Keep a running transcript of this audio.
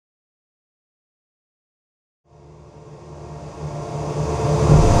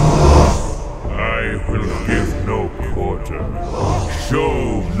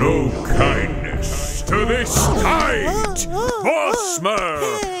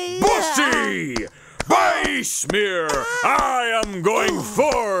me! By smear, I am going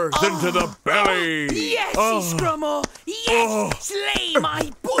forth into the belly! Yes, Scrummo! Yes! Slay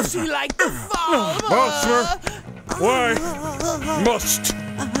my pussy like the Thlmr! Thlmr, why must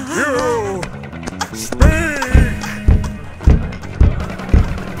you speak?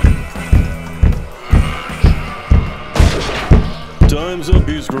 Time's up,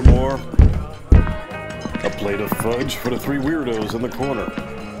 Thlmr. A plate of fudge for the three weirdos in the corner.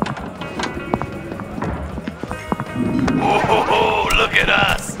 Oh, look at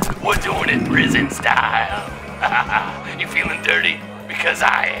us. We're doing it prison style. You feeling dirty? Because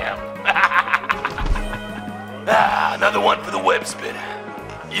I am. Another one for the web spitter.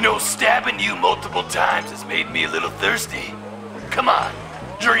 You know, stabbing you multiple times has made me a little thirsty. Come on,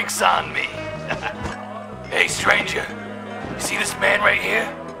 drinks on me. Hey, stranger. You see this man right here?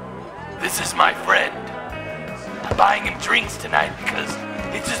 This is my friend. I'm buying him drinks tonight because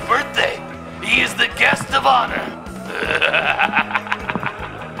it's his birthday. He is the guest of honor.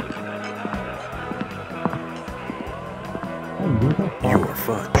 Your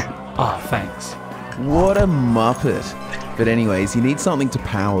fudge. Ah, thanks. What a muppet. But anyways, you need something to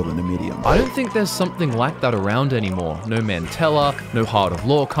power the Numidium. I don't think there's something like that around anymore. No Mantella, no Heart of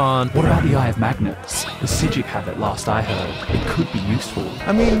Lorcan. What about the Eye of Magnus? The Psijic have it last I heard. It could be useful.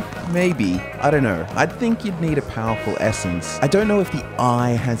 I mean, maybe. I don't know. I'd think you'd need a powerful essence. I don't know if the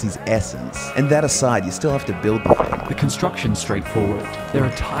Eye has his essence. And that aside, you still have to build the thing. The construction's straightforward. There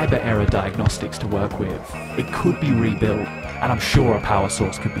are Tavern-era diagnostics to work with. It could be rebuilt, and I'm sure a power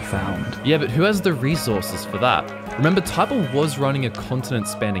source could be found. Yeah, but who has the resources for that? Remember, Tybal was running a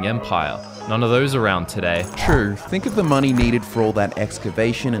continent-spanning empire. None of those around today. True. Think of the money needed for all that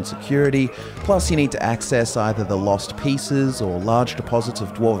excavation and security, plus you need to access either the lost pieces or large deposits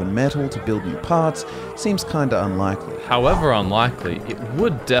of dwarven metal to build new parts. Seems kinda unlikely. However unlikely, it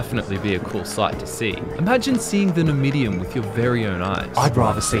would definitely be a cool sight to see. Imagine seeing the Numidium with your very own eyes. I'd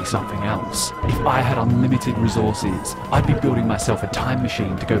rather see something else. If I had unlimited resources, I'd be building myself a time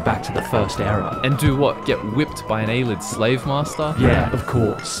machine to go back to the first era. And do what? Get whipped by an Aelid slave master? Yeah, of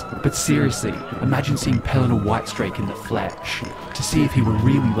course. But seriously, imagine seeing Pellinor Whitestrake in the flesh, to see if he were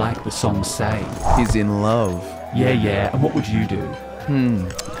really like the songs say. He's in love. Yeah, and what would you do?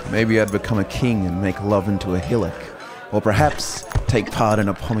 Maybe I'd become a king and make love into a hillock. Or perhaps take part in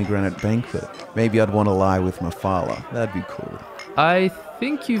a pomegranate banquet. Maybe I'd want to lie with Mafala. That'd be cool. I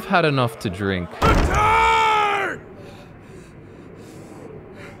think you've had enough to drink. Attack!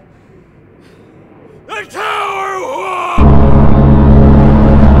 The tower wall!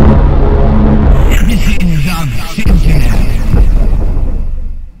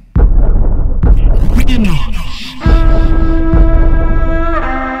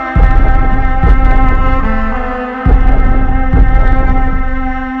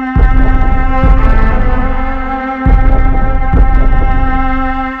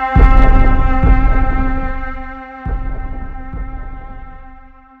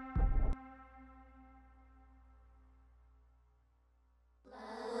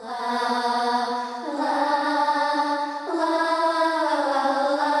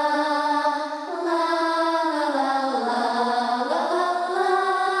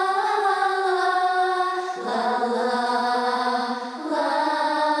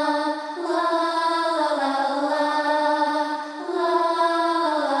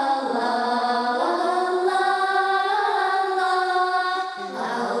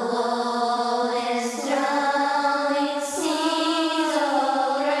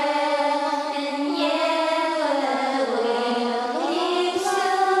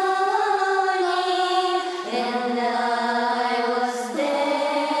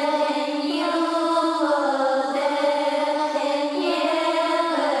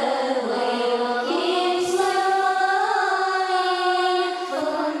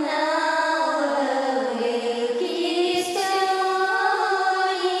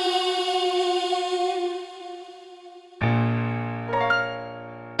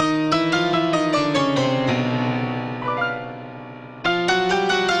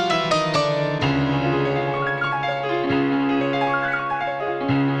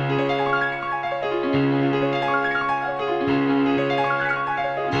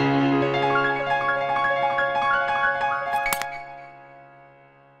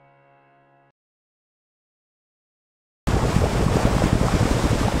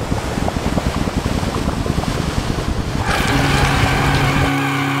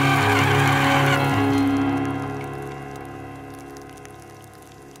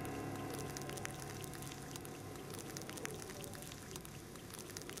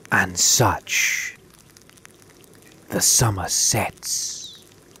 And such the summer sets.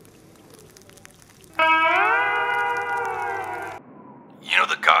 You know,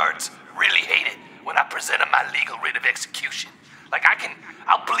 the guards really hate it when I present them my legal writ of execution. Like,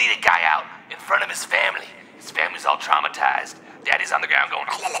 I'll bleed a guy out in front of his family. His family's all traumatized. Daddy's on the ground going,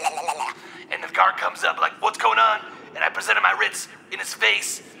 and the guard comes up like, what's going on? And I present him my writs in his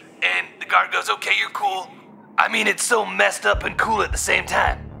face, and the guard goes, okay, you're cool. I mean, it's so messed up and cool at the same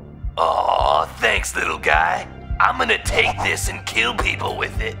time. Aw, thanks, little guy. I'm gonna take this and kill people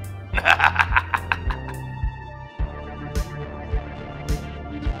with it.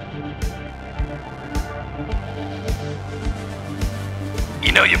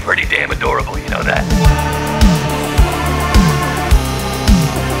 You know you're pretty damn adorable, you know that?